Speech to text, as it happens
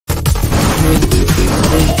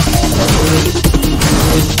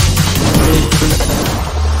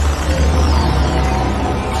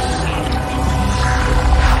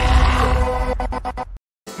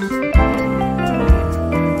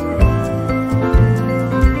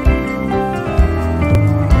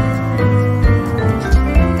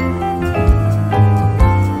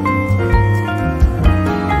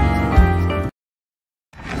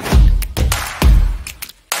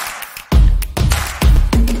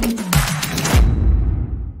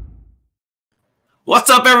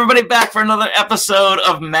everybody, back for another episode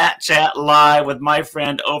of Matt Chat Live with my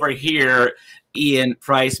friend over here, Ian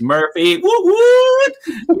Price Murphy. Woo woo!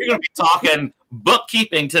 We're going to be talking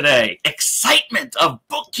bookkeeping today. Excitement of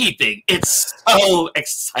bookkeeping. It's so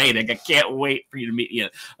exciting. I can't wait for you to meet Ian.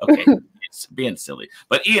 Okay, it's being silly.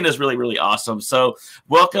 But Ian is really, really awesome. So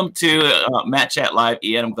welcome to Matt Chat Live,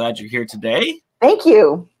 Ian. I'm glad you're here today. Thank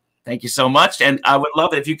you. Thank you so much. And I would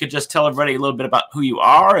love it if you could just tell everybody a little bit about who you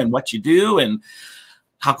are and what you do and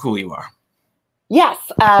how cool you are. Yes.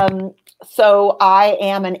 So I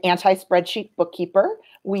am an anti-spreadsheet bookkeeper.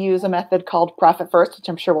 We use a method called Profit First, which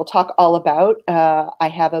I'm sure we'll talk all about. I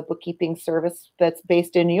have a bookkeeping service that's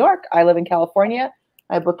based in New York. I live in California.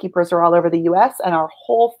 My bookkeepers are all over the US, and our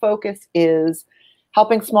whole focus is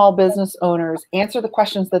helping small business owners answer the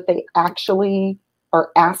questions that they actually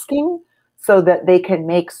are asking so that they can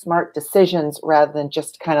make smart decisions rather than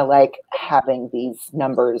just kind of like having these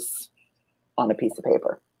numbers on a piece of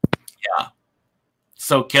paper. Yeah.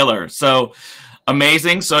 So killer. So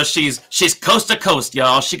amazing. So she's coast to coast,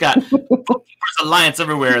 y'all. She got Bookkeepers Alliance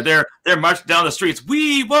everywhere. They're marching down the streets.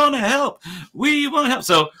 We want to help. We want to help.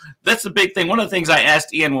 So that's the big thing. One of the things I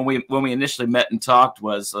asked Ian when we initially met and talked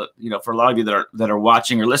was, for a lot of you that are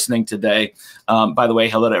watching or listening today, by the way,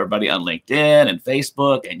 hello to everybody on LinkedIn and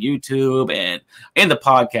Facebook and YouTube and in the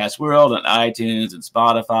podcast world and iTunes and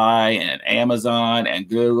Spotify and Amazon and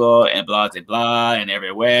Google and blah, blah, blah, and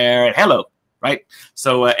everywhere. And hello. Right.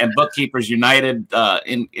 So and Bookkeepers United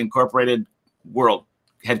Incorporated World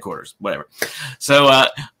Headquarters, whatever. So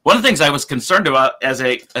one of the things I was concerned about as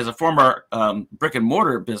a former brick and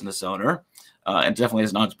mortar business owner and definitely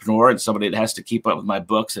as an entrepreneur and somebody that has to keep up with my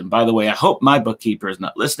books. And by the way, I hope my bookkeeper is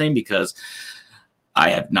not listening because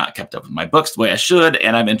I have not kept up with my books the way I should,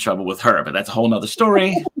 and I'm in trouble with her. But that's a whole nother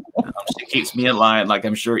story. She keeps me in line like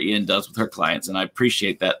I'm sure Ian does with her clients, and I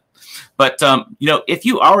appreciate that. But, if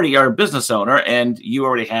you already are a business owner and you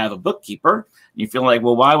already have a bookkeeper, you feel like,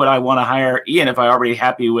 well, why would I want to hire Ian if I'm already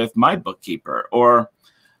happy with my bookkeeper? Or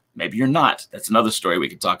maybe you're not. That's another story we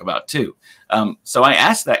could talk about, too. So I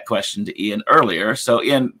asked that question to Ian earlier. So,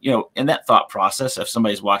 Ian, in that thought process, if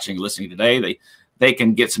somebody's watching, listening today, they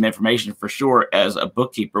can get some information for sure as a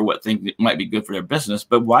bookkeeper, what things might be good for their business.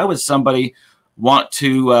 But why would somebody want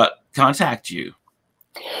to contact you?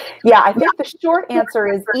 Yeah, I think the short answer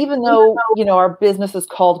is even though, our business is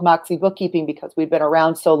called Moxie Bookkeeping because we've been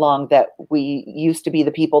around so long that we used to be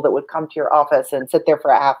the people that would come to your office and sit there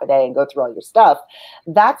for a half a day and go through all your stuff.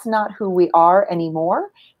 That's not who we are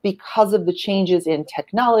anymore because of the changes in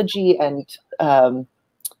technology and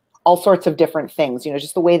all sorts of different things,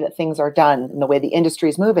 just the way that things are done and the way the industry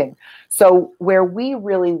is moving. So where we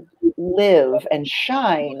really live and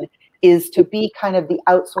shine is to be kind of the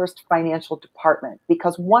outsourced financial department,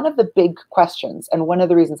 because one of the big questions and one of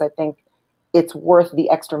the reasons I think it's worth the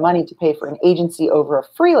extra money to pay for an agency over a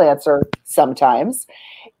freelancer sometimes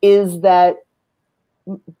is that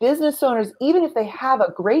business owners, even if they have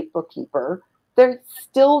a great bookkeeper, they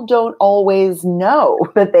still don't always know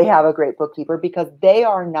that they have a great bookkeeper because they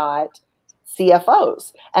are not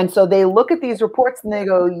CFOs. And so they look at these reports and they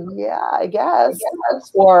go, yeah, I guess.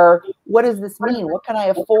 Or what does this mean? What can I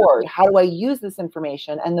afford? How do I use this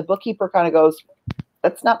information? And the bookkeeper kind of goes,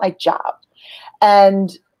 that's not my job.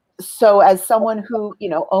 And so as someone who,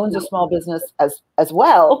 owns a small business as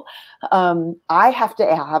well, I have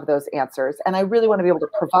to have those answers. And I really want to be able to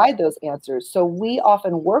provide those answers. So we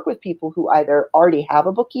often work with people who either already have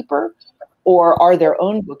a bookkeeper or are their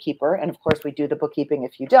own bookkeeper. And of course, we do the bookkeeping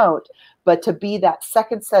if you don't. But to be that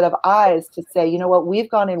second set of eyes to say, you know what, we've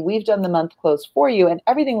gone in, we've done the month close for you, and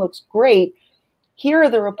everything looks great. Here are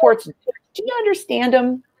the reports. Do you understand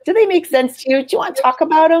them? Do they make sense to you? Do you want to talk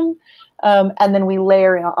about them? And then we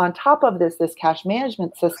layer on top of this cash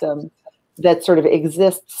management system that sort of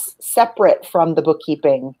exists separate from the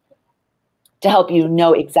bookkeeping to help you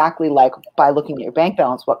know exactly, like by looking at your bank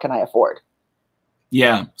balance, what can I afford?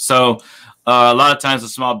 Yeah. So a lot of times the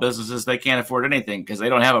small businesses, they can't afford anything because they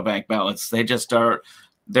don't have a bank balance. They just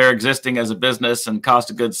they're existing as a business and cost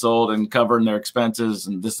of goods sold and covering their expenses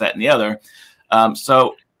and this, that, and the other.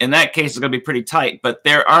 So in that case, it's going to be pretty tight. But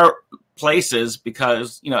there are places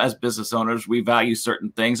because, as business owners, we value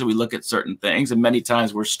certain things and we look at certain things. And many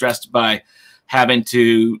times we're stressed by having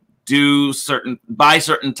to buy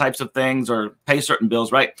certain types of things or pay certain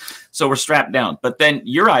bills, right? So we're strapped down. But then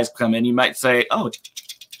your eyes come in, you might say, oh,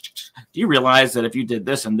 do you realize that if you did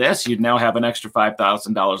this and this, you'd now have an extra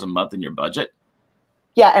 $5,000 a month in your budget?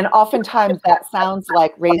 Yeah, and oftentimes that sounds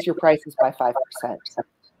like raise your prices by 5%.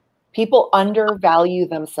 People undervalue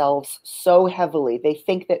themselves so heavily. They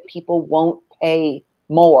think that people won't pay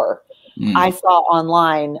more I saw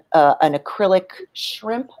online an acrylic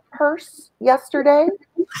shrimp purse yesterday.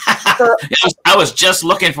 I was just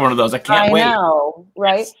looking for one of those. I can't wait. I know,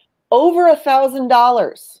 right? Over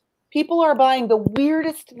 $1,000. People are buying the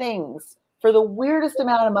weirdest things for the weirdest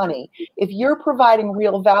amount of money. If you're providing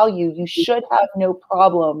real value, you should have no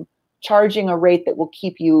problem charging a rate that will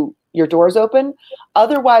keep your doors open.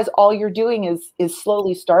 Otherwise, all you're doing is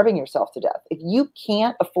slowly starving yourself to death. If you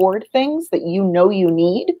can't afford things that you know you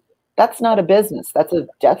need, that's not a business. That's a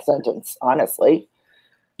death sentence, honestly.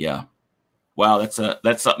 Yeah. Wow, that's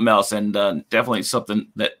something else, and definitely something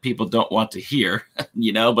that people don't want to hear,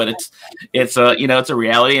 but it's a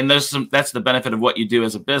reality, and that's the benefit of what you do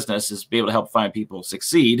as a business, is be able to help find people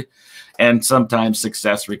succeed, and sometimes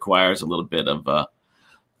success requires a little bit of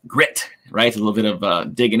grit, right? A little bit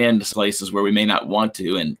of digging into places where we may not want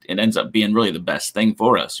to, and it ends up being really the best thing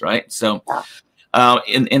for us, right? So,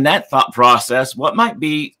 in that thought process, what might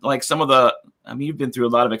be like some of the you've been through a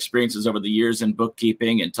lot of experiences over the years in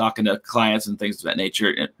bookkeeping and talking to clients and things of that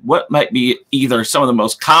nature. What might be either some of the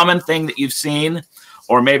most common thing that you've seen,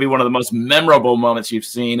 or maybe one of the most memorable moments you've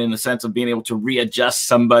seen in the sense of being able to readjust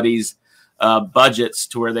somebody's budgets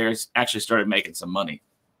to where they actually started making some money?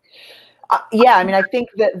 Yeah, I think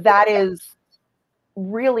that is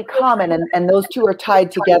really common, and those two are tied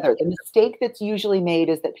together. The mistake that's usually made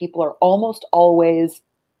is that people are almost always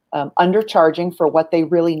undercharging for what they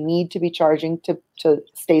really need to be charging to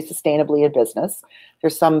stay sustainably in business.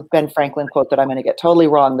 There's some Ben Franklin quote that I'm going to get totally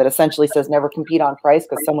wrong that essentially says never compete on price,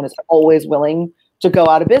 because someone is always willing to go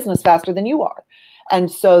out of business faster than you are.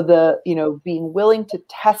 And so being willing to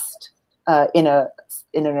test in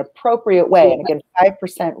an appropriate way, and again,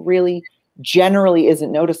 5% really generally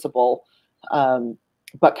isn't noticeable,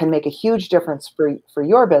 but can make a huge difference for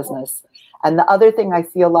your business. And the other thing I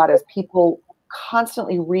see a lot is people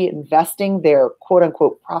constantly reinvesting their quote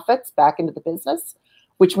unquote profits back into the business,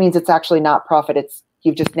 which means it's actually not profit.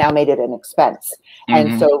 You've just now made it an expense.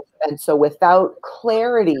 Mm-hmm. And so without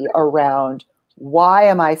clarity around, why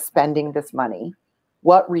am I spending this money?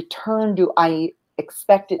 What return do I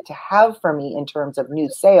expect it to have for me in terms of new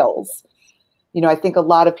sales? I think a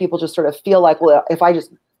lot of people just sort of feel like, well, if I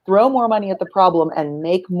just throw more money at the problem and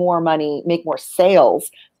make more money, make more sales,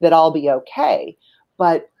 that I'll be okay.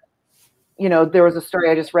 But there was a story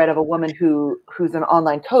I just read of a woman who's an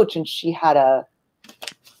online coach, and she had a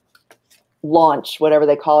launch, whatever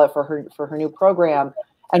they call it, for her new program,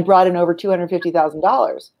 and brought in over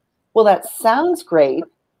 $250,000. Well, that sounds great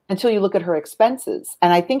until you look at her expenses,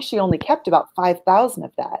 and I think she only kept about $5,000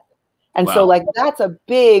 of that. And wow. So that's a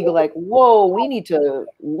big whoa, we need to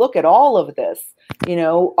look at all of this.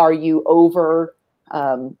 Are you over?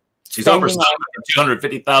 She's over something.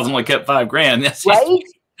 250,000 only kept $5,000. Yes, right.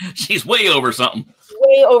 She's way over something.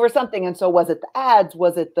 Way over something. And so was it the ads?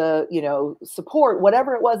 Was it the, support,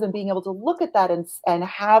 whatever it was, and being able to look at that and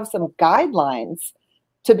have some guidelines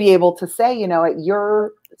to be able to say, at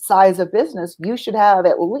your size of business, you should have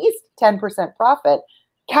at least 10% profit,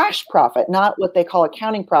 cash profit, not what they call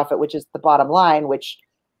accounting profit, which is the bottom line, which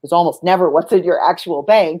is almost never what's in your actual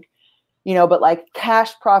bank, but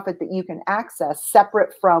cash profit that you can access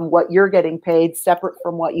separate from what you're getting paid, separate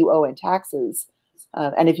from what you owe in taxes.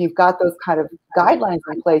 And if you've got those kind of guidelines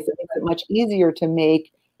in place, it makes it much easier to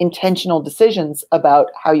make intentional decisions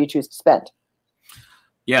about how you choose to spend.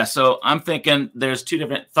 Yeah, so I'm thinking there's two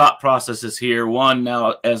different thought processes here. One,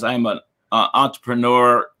 now as I'm an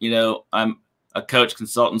entrepreneur, I'm a coach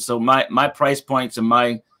consultant, so my price points and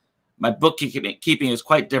my bookkeeping is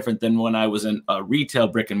quite different than when I was in a retail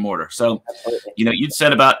brick and mortar. So, you'd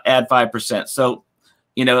said about add 5%. So,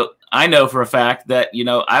 I know for a fact that,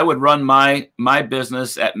 I would run my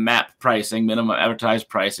business at MAP pricing, minimum advertised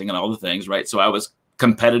pricing, and all the things, right? So I was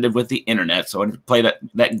competitive with the internet. So I'd play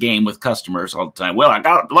that game with customers all the time. Well, I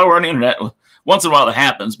got it lower on the internet. Once in a while it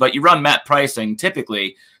happens, but you run MAP pricing,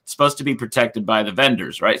 typically it's supposed to be protected by the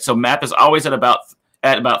vendors, right? So MAP is always at about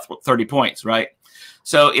 30 points, right?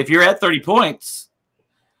 So if you're at 30 points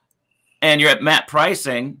and you're at MAP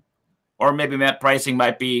pricing, or maybe MAP pricing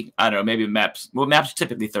might be, I don't know, maybe MAP's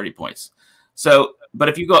typically 30 points. So, but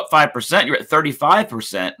if you go up 5%, you're at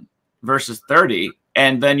 35% versus 30,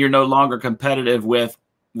 and then you're no longer competitive with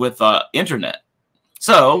internet.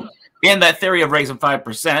 So in that theory of raising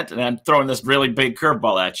 5%, and I'm throwing this really big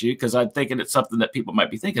curveball at you because I'm thinking it's something that people might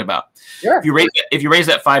be thinking about. Sure. If you raise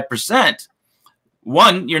that 5%,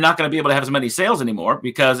 one, you're not going to be able to have as many sales anymore,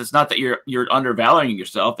 because it's not that you're undervaluing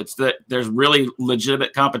yourself. It's that there's really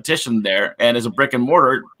legitimate competition there. And as a brick and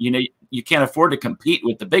mortar, you can't afford to compete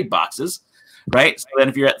with the big boxes. right? So then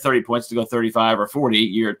if you're at 30 points to go 35 or 40,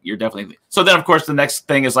 you're definitely. So then of course the next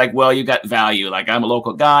thing is like, well, you got value. Like I'm a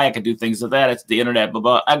local guy, I can do things with that. It's the internet, blah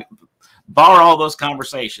blah. I bar all those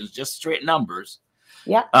conversations, just straight numbers.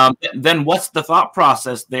 Yeah. Then what's the thought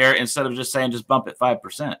process there instead of just saying just bump it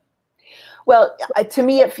 5%? Well, to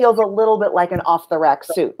me, it feels a little bit like an off-the-rack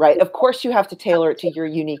suit, right? Of course, you have to tailor it to your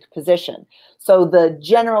unique position. So the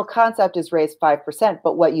general concept is raise 5%,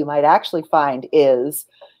 but what you might actually find is,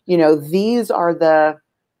 these are the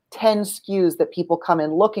 10 SKUs that people come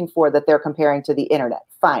in looking for that they're comparing to the internet.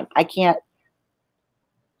 Fine. I can't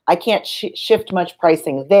shift much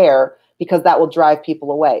pricing there because that will drive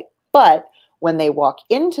people away. But when they walk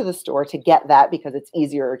into the store to get that because it's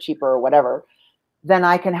easier or cheaper or whatever, then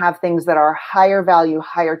I can have things that are higher value,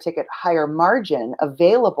 higher ticket, higher margin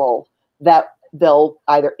available that they'll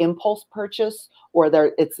either impulse purchase or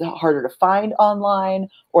it's harder to find online,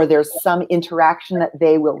 or there's some interaction that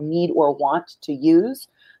they will need or want to use.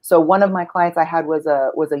 So one of my clients I had was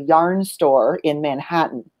a yarn store in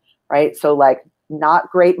Manhattan, right? So like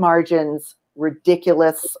not great margins,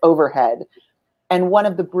 ridiculous overhead. And one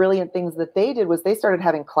of the brilliant things that they did was they started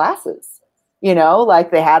having classes.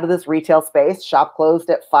 Like they had this retail space, shop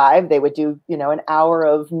closed at 5. They would do, an hour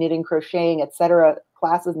of knitting, crocheting, etc.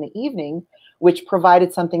 classes in the evening, which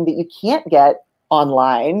provided something that you can't get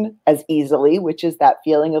online as easily, which is that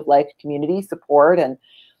feeling of like community support and,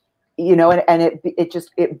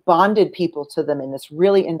 it bonded people to them in this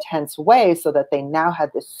really intense way so that they now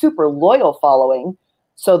had this super loyal following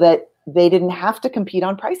so that they didn't have to compete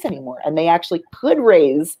on price anymore. And they actually could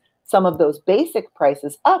raise some of those basic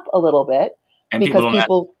prices up a little bit. And because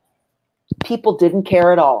people didn't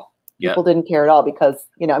care at all. Yep. People didn't care at all because,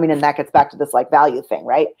 and that gets back to this like value thing,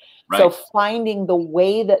 right? So finding the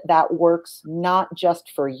way that works, not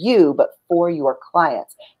just for you, but for your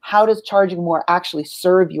clients. How does charging more actually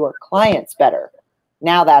serve your clients better?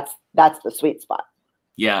 Now that's the sweet spot.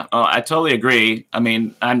 Yeah, I totally agree. I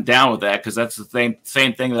mean, I'm down with that because that's the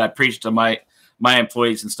same thing that I preached to my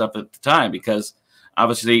employees and stuff at the time, because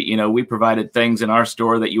obviously, we provided things in our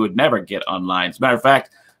store that you would never get online. As a matter of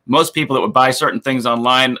fact, most people that would buy certain things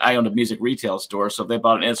online, I owned a music retail store. So if they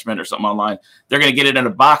bought an instrument or something online, they're going to get it in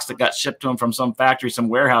a box that got shipped to them from some factory, some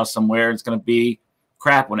warehouse somewhere. It's going to be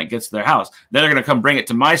crap when it gets to their house. Then they're going to come bring it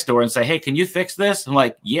to my store and say, hey, can you fix this? I'm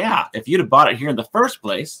like, yeah, if you'd have bought it here in the first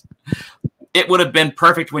place, it would have been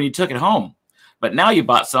perfect when you took it home. But now you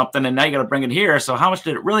bought something and now you got to bring it here. So how much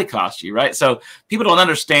did it really cost you, right? So people don't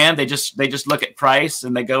understand. They just look at price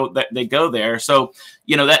and they go there. So,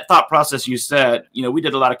 that thought process you said, we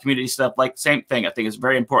did a lot of community stuff, like same thing. I think it's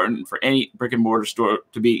very important for any brick and mortar store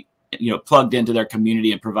to be, plugged into their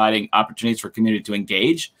community and providing opportunities for community to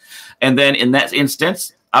engage. And then in that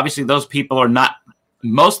instance, obviously those people are not,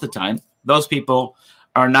 most of the time, those people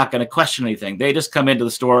are not going to question anything. They just come into the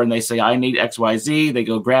store and they say, I need XYZ. They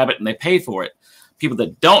go grab it and they pay for it. People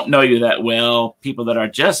that don't know you that well, people that are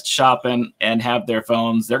just shopping and have their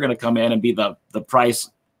phones, they're going to come in and be the price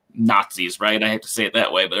Nazis, right? I hate to say it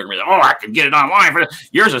that way, but they're going to be like, oh, I can get it online.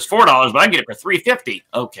 Yours is $4, but I get it for $3.50.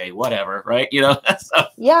 Okay, whatever, right? So.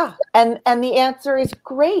 Yeah, and the answer is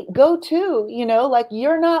great. Go to, like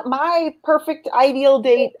you're not my perfect ideal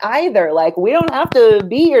date either. Like we don't have to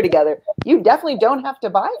be here together. You definitely don't have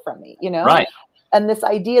to buy from me, Right. And this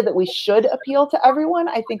idea that we should appeal to everyone,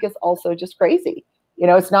 I think is also just crazy.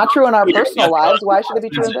 It's not true in our personal lives. Why should it be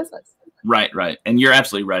true in business? Right. And you're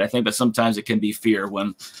absolutely right. I think, but sometimes it can be fear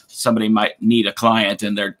when somebody might need a client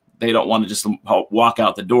and they don't want to just walk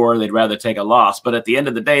out the door. They'd rather take a loss. But at the end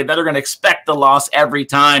of the day, they're going to expect the loss every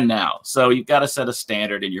time now. So you've got to set a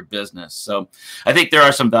standard in your business. So I think there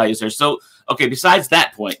are some values there. So, okay, besides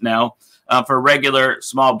that point now, for regular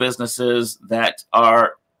small businesses that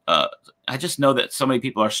are, I just know that so many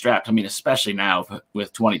people are strapped. I mean, especially now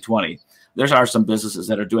with 2020, there are some businesses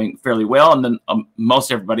that are doing fairly well, and then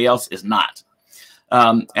most everybody else is not.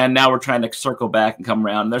 And now we're trying to circle back and come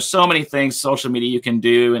around. And there's so many things, social media you can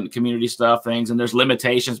do and community stuff things, and there's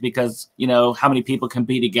limitations because, how many people can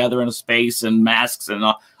be together in a space and masks and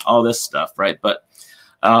all this stuff, right? But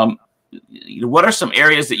what are some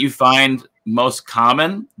areas that you find most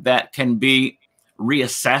common that can be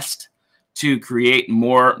reassessed to create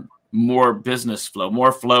more business flow,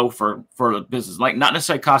 more flow for the business, like not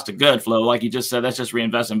necessarily cost of good flow, like you just said, that's just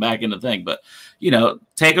reinvesting back into the thing, but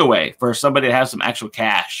takeaway for somebody to have some actual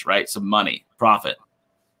cash, right? Some money, profit.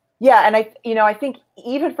 Yeah. And I think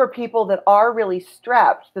even for people that are really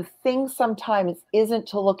strapped, the thing sometimes isn't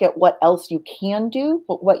to look at what else you can do,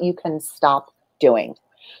 but what you can stop doing.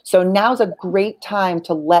 So now's a great time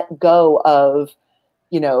to let go of,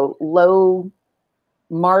 low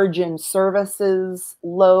margin services,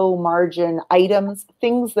 low margin items,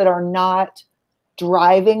 things that are not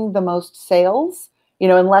driving the most sales,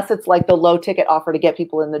 unless it's like the low ticket offer to get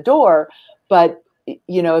people in the door. But,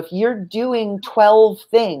 if you're doing 12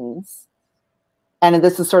 things, and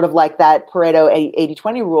this is sort of like that Pareto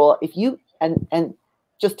 80-20 rule, if you, and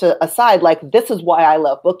just to aside, like, this is why I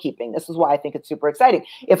love bookkeeping. This is why I think it's super exciting.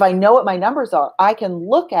 If I know what my numbers are, I can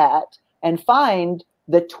look at and find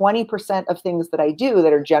the 20% of things that I do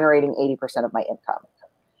that are generating 80% of my income.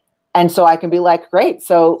 And so I can be like, great,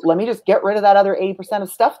 so let me just get rid of that other 80%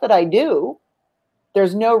 of stuff that I do.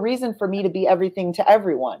 There's no reason for me to be everything to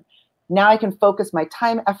everyone. Now I can focus my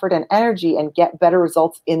time, effort, and energy and get better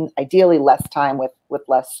results in ideally less time with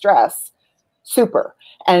less stress. Super.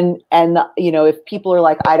 And if people are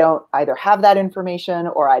like, I don't either have that information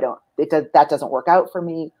or that doesn't work out for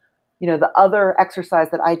me. The other exercise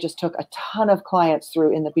that I just took a ton of clients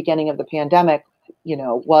through in the beginning of the pandemic,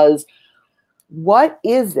 was, what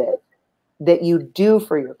is it that you do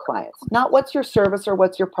for your clients? Not what's your service or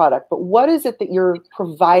what's your product, but what is it that you're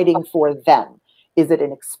providing for them? Is it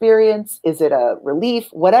an experience? Is it a relief?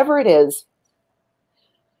 Whatever it is,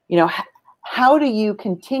 how do you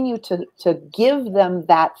continue to give them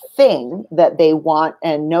that thing that they want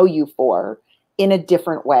and know you for in a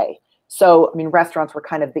different way? So, restaurants were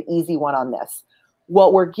kind of the easy one on this.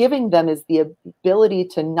 What we're giving them is the ability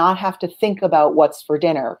to not have to think about what's for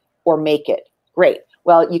dinner or make it. Great.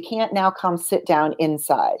 Well, you can't now come sit down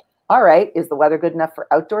inside. All right. Is the weather good enough for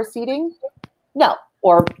outdoor seating? No.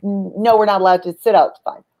 Or no, we're not allowed to sit out.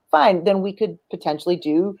 Fine. Fine. Then we could potentially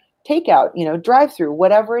do takeout, drive-through,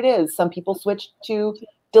 whatever it is. Some people switched to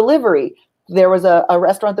delivery. There was a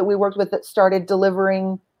restaurant that we worked with that started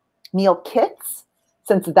delivering meal kits,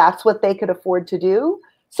 since that's what they could afford to do.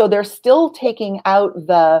 So they're still taking out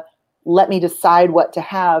the let me decide what to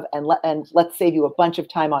have and let's save you a bunch of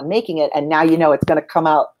time on making it. And now it's going to come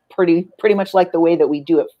out pretty much like the way that we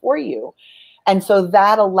do it for you. And so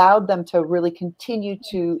that allowed them to really continue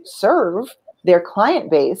to serve their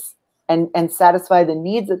client base and satisfy the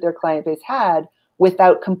needs that their client base had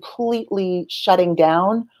without completely shutting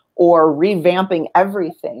down or revamping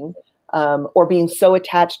everything, or being so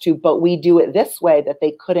attached to, but we do it this way, that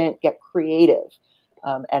they couldn't get creative.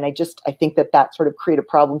 And I think that sort of creative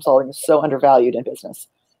problem solving is so undervalued in business.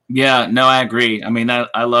 Yeah, no, I agree.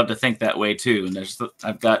 I love to think that way too. And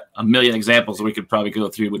I've got a million examples that we could probably go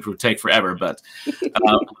through, which would take forever. But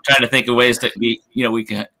I'm trying to think of ways that we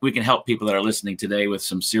can help people that are listening today with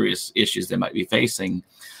some serious issues they might be facing.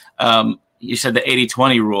 You said the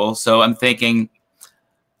 80-20 rule. So I'm thinking,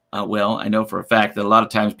 well, I know for a fact that a lot of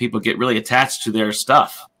times people get really attached to their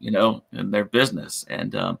stuff, and their business.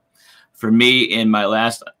 And for me, in my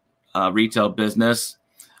last retail business,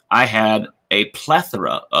 I had a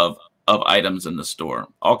plethora of items in the store,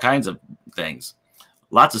 all kinds of things,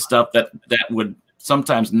 lots of stuff that would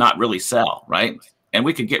sometimes not really sell, right? And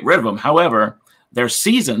we could get rid of them. However, there's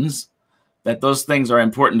seasons that those things are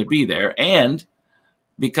important to be there. And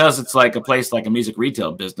because it's like a place like a music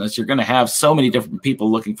retail business, you're going to have so many different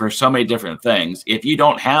people looking for so many different things. If you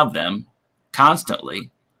don't have them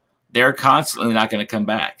constantly, they're constantly not going to come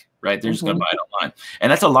back. Right. They're just going to buy it online.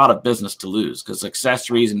 And that's a lot of business to lose, because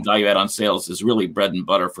accessories and value add on sales is really bread and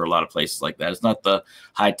butter for a lot of places like that. It's not the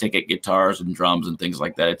high ticket guitars and drums and things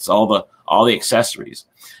like that. It's all the accessories.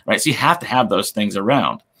 Right. So you have to have those things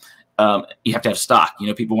around. You have to have stock.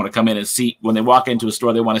 People want to come in and see, when they walk into a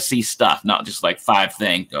store, they want to see stuff, not just like 5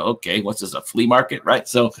 things. Go, okay, what's this, a flea market? Right.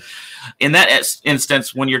 So in that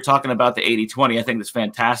instance, when you're talking about the 80-20, I think that's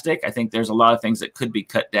fantastic. I think there's a lot of things that could be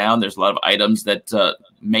cut down. There's a lot of items that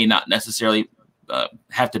may not necessarily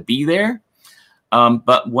have to be there.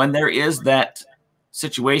 But when there is that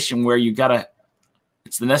situation where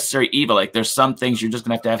it's the necessary evil, like there's some things you're just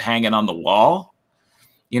going to have hanging on the wall.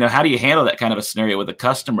 How do you handle that kind of a scenario with a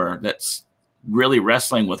customer that's really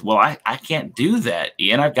wrestling with, well, I can't do that,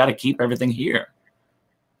 Ian. I've got to keep everything here.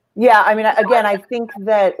 Yeah. Again, I think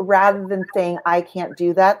that rather than saying I can't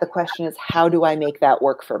do that, the question is, how do I make that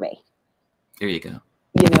work for me? There you go.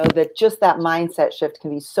 That just that mindset shift can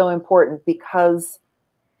be so important, because,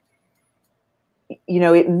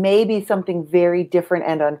 it may be something very different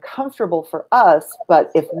and uncomfortable for us, but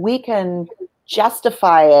if we can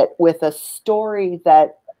justify it with a story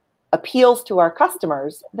that appeals to our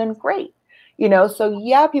customers, then great. So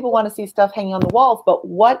yeah, people want to see stuff hanging on the walls, but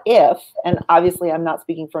what if, and obviously I'm not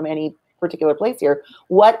speaking from any particular place here,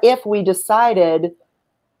 what if we decided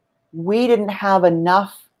we didn't have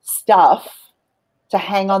enough stuff to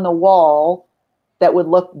hang on the wall that would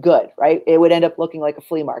look good, right? It would end up looking like a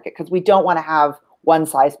flea market, because we don't want to have one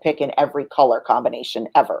size pick in every color combination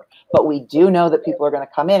ever. But we do know that people are going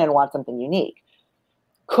to come in and want something unique.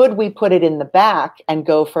 Could we put it in the back and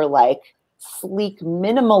go for like sleek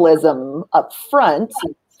minimalism up front?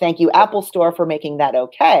 Thank you, Apple Store, for making that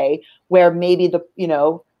okay, where maybe the, you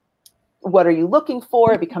know, what are you looking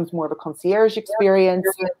for? It becomes more of a concierge experience.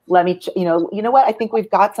 Let me, you know what? I think we've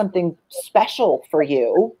got something special for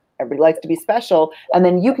you. Everybody likes to be special. And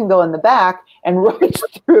then you can go in the back and rummage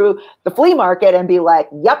through the flea market and be like,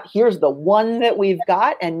 yep, here's the one that we've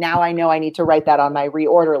got. And now I know I need to write that on my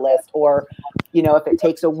reorder list. Or, you know, if it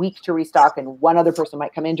takes a week to restock and one other person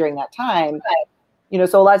might come in during that time, you know,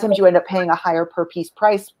 so a lot of times you end up paying a higher per piece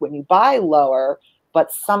price when you buy lower,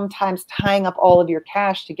 but sometimes tying up all of your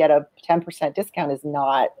cash to get a 10% discount is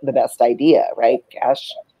not the best idea, right?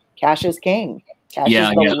 Cash is king. Cash is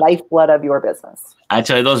the lifeblood of your business. I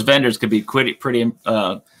tell you, those vendors could be pretty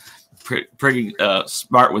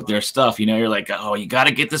smart with their stuff. You know, you're like, oh, you got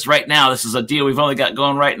to get this right now. This is a deal we've only got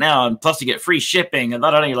going right now, and plus you get free shipping. And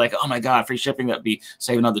you're like, oh my god, free shipping, that'd be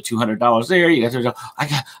saving another $200 there. You guys are,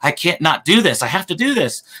 I can't not do this. I have to do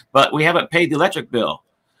this, but we haven't paid the electric bill.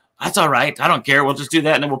 That's all right. I don't care. We'll just do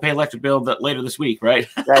that, and then we'll pay electric bill later this week, right?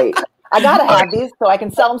 Right. I gotta have these so I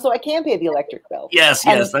can sell them so I can pay the electric bill. Yes,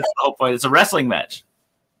 that's the whole point. It's a wrestling match.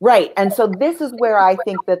 Right. And so this is where I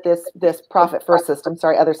think that this profit first system,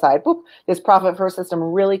 other side, this profit first system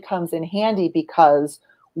really comes in handy, because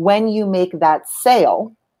when you make that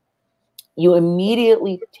sale, you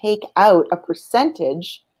immediately take out a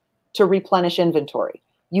percentage to replenish inventory.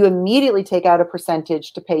 You immediately take out a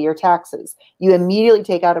percentage to pay your taxes. You immediately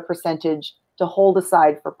take out a percentage to hold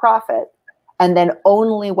aside for profit. And then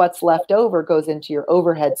only what's left over goes into your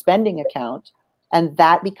overhead spending account. And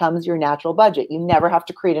that becomes your natural budget. You never have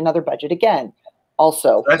to create another budget again.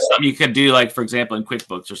 Also, that's something you could do, like, for example, in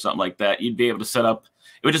QuickBooks or something like that. You'd be able to set up,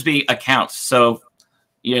 it would just be accounts. So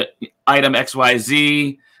item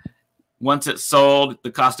XYZ, once it's sold,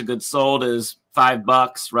 the cost of goods sold is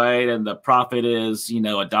 $5, right? And the profit is,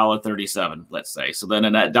 $1.37, let's say. So then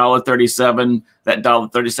in that $1.37, that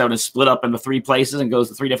 $1.37 is split up into 3 places and goes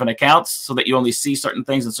to 3 different accounts, so that you only see certain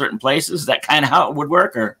things in certain places. Is that kind of how it would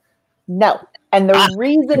work, or? No. And the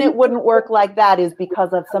reason it wouldn't work like that is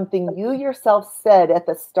because of something you yourself said at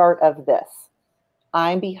the start of this.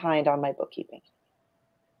 I'm behind on my bookkeeping.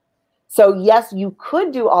 So yes, you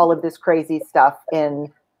could do all of this crazy stuff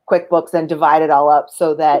in QuickBooks and divide it all up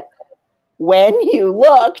so that when you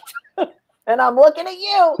looked, and I'm looking at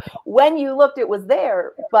you, when you looked, it was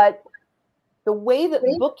there. But the way that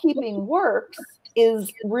bookkeeping works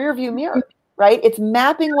is rear view mirror, right? It's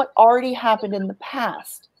mapping what already happened in the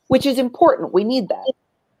past, which is important. We need that.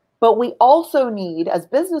 But we also need, as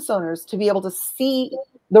business owners, to be able to see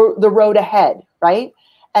the road ahead, right?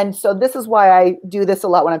 And so this is why I do this a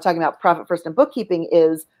lot when I'm talking about profit first and bookkeeping,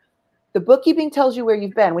 is the bookkeeping tells you where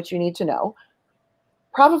you've been, which you need to know.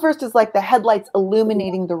 Profit first is like the headlights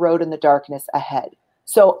illuminating the road in the darkness ahead.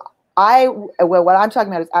 So what I'm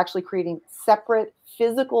talking about is actually creating separate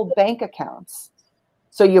physical bank accounts.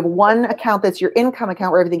 So you have one account that's your income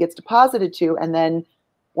account where everything gets deposited to, and then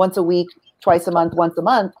once a week, twice a month, once a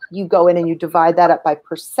month, you go in and you divide that up by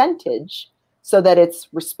percentage so that it's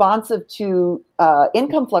responsive to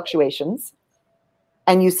income fluctuations.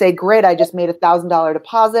 And you say, great, I just made a $1,000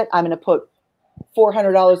 deposit. I'm going to put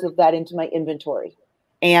 $400 of that into my inventory,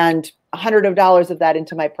 and $100 of that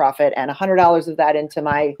into my profit, and $100 of that into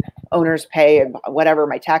my owner's pay and whatever,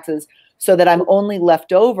 my taxes, so that I'm only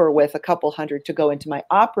left over with a couple hundred to go into my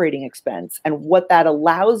operating expense. And what that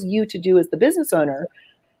allows you to do as the business owner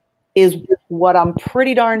is what I'm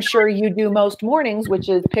pretty darn sure you do most mornings, which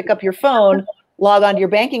is pick up your phone, log onto your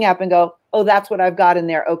banking app and go, oh, that's what I've got in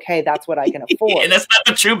there. Okay, that's what I can afford. And that's not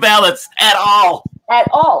the true balance at all. At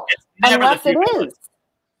all. Unless it is.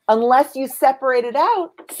 Unless you separate it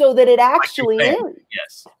out so that it actually is.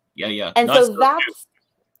 Yes. Yeah. And so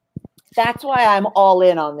that's why I'm all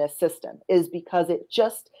in on this system, is because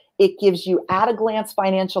it gives you at a glance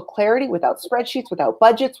financial clarity without spreadsheets, without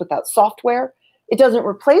budgets, without software. It doesn't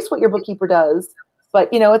replace what your bookkeeper does, but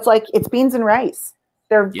it's like it's beans and rice.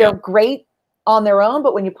 They're great on their own,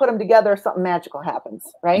 but when you put them together, something magical happens,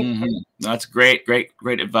 right? Mm-hmm. That's great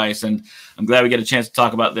advice. And I'm glad we get a chance to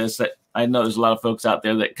talk about this. That I know there's a lot of folks out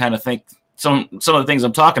there that kind of think some of the things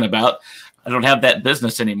I'm talking about, I don't have that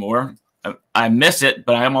business anymore. I miss it,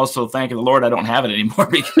 but I'm also thanking the Lord I don't have it anymore,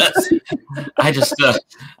 because I just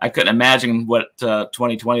I couldn't imagine what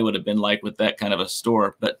 2020 would have been like with that kind of a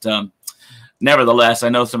store. But nevertheless, I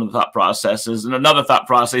know some of the thought processes. And another thought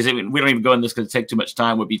process, we don't even go into this because it takes too much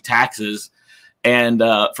time, would be taxes. And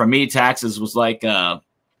for me, taxes was like a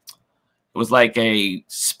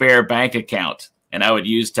spare bank account. and I would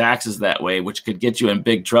use taxes that way, which could get you in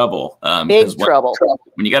big trouble. Big trouble.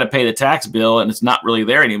 When you got to pay the tax bill and it's not really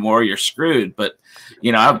there anymore, you're screwed. But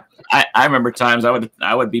you know, I remember times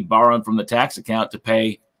I would be borrowing from the tax account to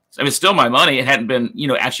pay. It was still my money. It hadn't been, you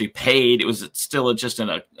know, actually paid. It was still just in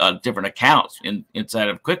a different account inside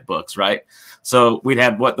of QuickBooks, right? So we'd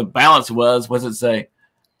have what the balance was. What does it say?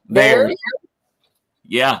 There.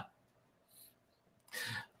 Yeah.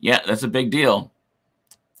 Yeah, that's a big deal.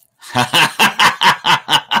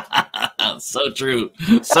 So true.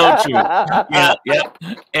 So true. Yeah, yeah.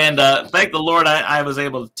 And thank the Lord I was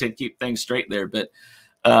able to keep things straight there. But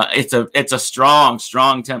it's a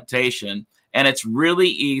strong temptation. And it's really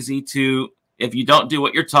easy to, if you don't do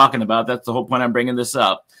what you're talking about, that's the whole point I'm bringing this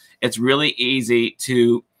up. It's really easy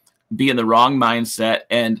to be in the wrong mindset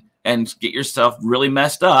and get yourself really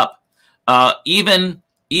messed up, even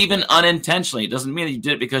unintentionally. It doesn't mean that you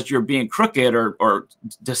did it because you're being crooked or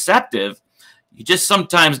deceptive. You just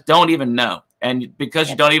sometimes don't even know. And because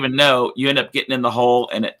you don't even know, you end up getting in the hole,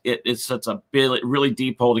 and it's such a really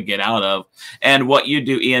deep hole to get out of. And what you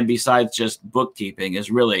do, Ian, besides just bookkeeping,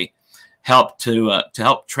 is really help to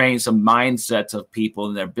help train some mindsets of people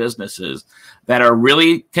in their businesses that are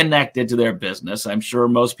really connected to their business. I'm sure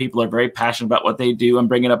most people are very passionate about what they do and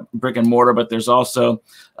bringing up brick and mortar, but there's also,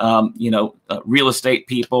 real estate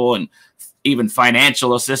people and even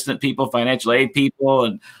financial assistant people, financial aid people,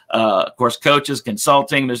 and of course, coaches,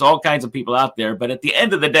 consulting. There's all kinds of people out there. But at the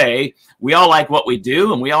end of the day, we all like what we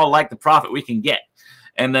do, and we all like the profit we can get.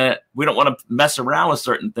 And we don't want to mess around with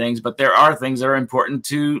certain things, but there are things that are important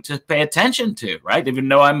to pay attention to, right? Even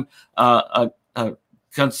though I'm a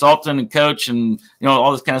consultant and coach and, you know,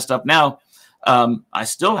 all this kind of stuff now, I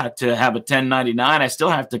still have to have a 1099. I still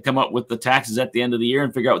have to come up with the taxes at the end of the year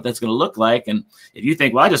and figure out what that's going to look like. And if you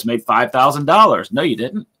think, well, I just made $5,000. No, you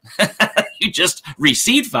didn't. You just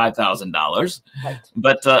received $5,000. Right.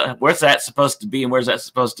 But where's that supposed to be and where's that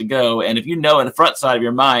supposed to go? And if you know in the front side of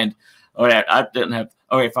your mind, all right, I didn't have,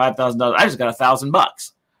 $5,000. I just got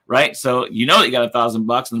 $1,000, right? So you know that you got $1,000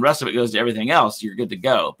 and the rest of it goes to everything else. You're good to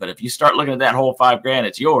go. But if you start looking at that whole $5,000,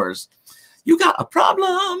 it's yours. You got a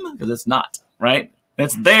problem, because it's not, right?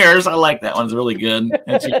 It's theirs. I like that one. It's really good.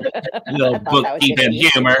 It's your bookkeeping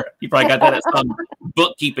humor. You probably got that at some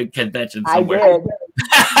bookkeeping convention somewhere. I did.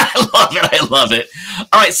 I love it. I love it.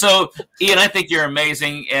 All right. So, Ian, I think you're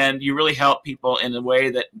amazing, and you really help people in a way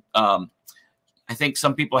that I think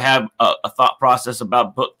some people have a thought process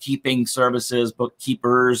about bookkeeping services,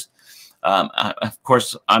 bookkeepers. Of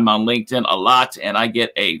course, I'm on LinkedIn a lot, and I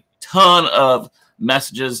get a ton of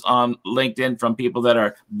messages on LinkedIn from people that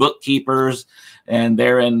are bookkeepers, and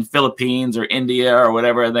they're in Philippines or India or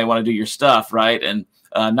whatever, and they want to do your stuff, right? And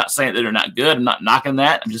I'm not saying that they're not good. I'm not knocking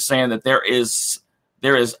that. I'm just saying that there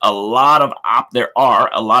are a lot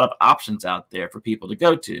of options out there for people to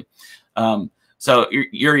go to. So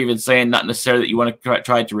you're even saying not necessarily that you want to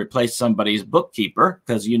try to replace somebody's bookkeeper,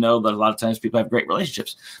 because you know that a lot of times people have great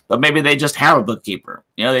relationships, but maybe they just have a bookkeeper.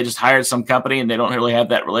 You know, they just hired some company and they don't really have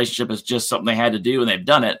that relationship. It's just something they had to do and they've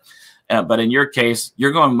done it. But in your case,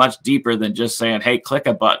 you're going much deeper than just saying, "Hey, click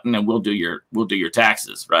a button and we'll do your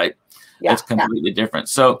taxes," right? Yeah, it's completely different.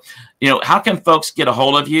 So, you know, how can folks get a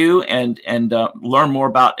hold of you and learn more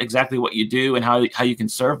about exactly what you do and how you can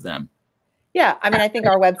serve them? Yeah, I mean, I think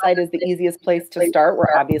our website is the easiest place to start.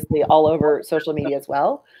 We're obviously all over social media as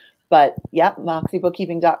well. But yeah,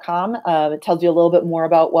 moxiebookkeeping.com. It tells you a little bit more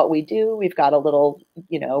about what we do. We've got a little,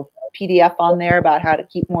 PDF on there about how to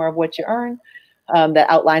keep more of what you earn, that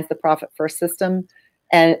outlines the profit first system.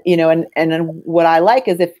 And, and then what I like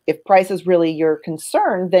is if price is really your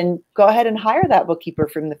concern, then go ahead and hire that bookkeeper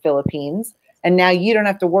from the Philippines. And now you don't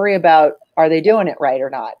have to worry about, are they doing it right or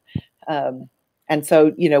not? And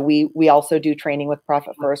so, we also do training with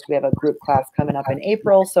Profit First. We have a group class coming up in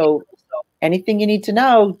April. So anything you need to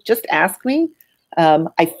know, just ask me.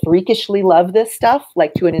 I freakishly love this stuff,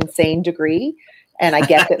 like to an insane degree. And I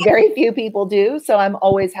get that very few people do. So I'm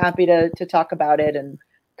always happy to talk about it and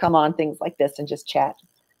come on things like this and just chat.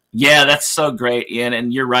 Yeah, that's so great, Ian.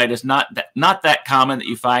 And you're right. It's not that common that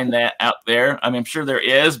you find that out there. I mean, I'm sure there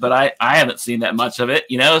is, but I haven't seen that much of it,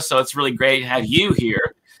 so it's really great to have you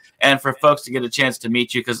here. And for folks to get a chance to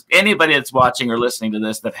meet you, because anybody that's watching or listening to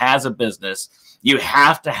this that has a business, you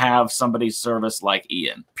have to have somebody's service like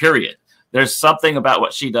Ian, period. There's something about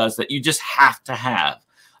what she does that you just have to have.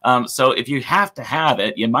 So if you have to have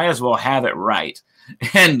it, you might as well have it right.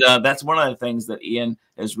 And that's one of the things that Ian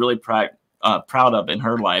is really proud of in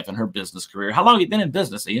her life and her business career. How long have you been in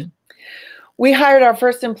business, Ian? We hired our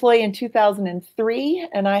first employee in 2003,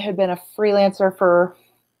 and I had been a freelancer for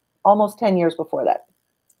almost 10 years before that.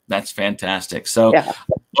 That's fantastic. So, yeah.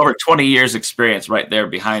 over 20 years experience right there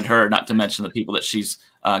behind her, not to mention the people that she's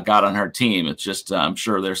got on her team. It's just, I'm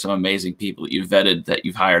sure there's some amazing people that you've vetted, that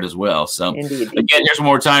you've hired as well. So Indeed. Again, here's one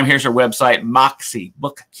more time. Here's her website,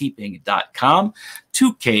 moxiebookkeeping.com.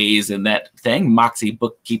 2 Ks in that thing,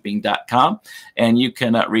 moxiebookkeeping.com. And you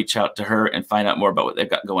can reach out to her and find out more about what they've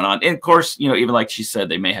got going on. And of course, you know, even like she said,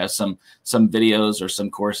 they may have some videos or some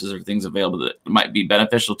courses or things available that might be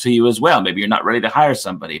beneficial to you as well. Maybe you're not ready to hire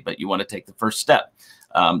somebody, but you want to take the first step.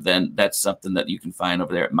 Then that's something that you can find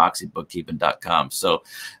over there at moxiebookkeeping.com. So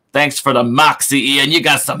thanks for the moxie, Ian. You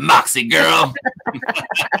got some moxie, girl.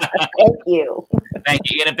 Thank you. Thank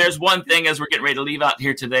you. And if there's one thing as we're getting ready to leave out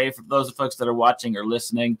here today, for those folks that are watching or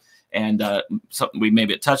listening, and something we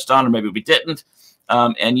maybe touched on or maybe we didn't,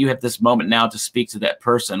 and you have this moment now to speak to that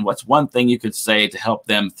person, what's one thing you could say to help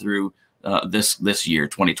them through this year,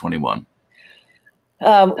 2021?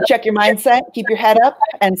 Check your mindset, keep your head up,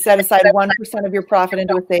 and set aside 1% of your profit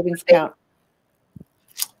into a savings account.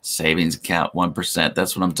 Savings account, 1%.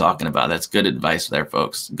 That's what I'm talking about. That's good advice there,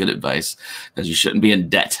 folks. Good advice, because you shouldn't be in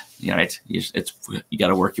debt. Right? You got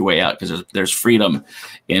to work your way out, because there's freedom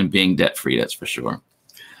in being debt free. That's for sure.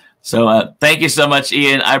 So thank you so much,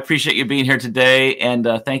 Ian. I appreciate you being here today, and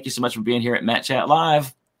thank you so much for being here at Matt Chat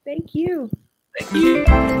Live. Thank you. Thank you.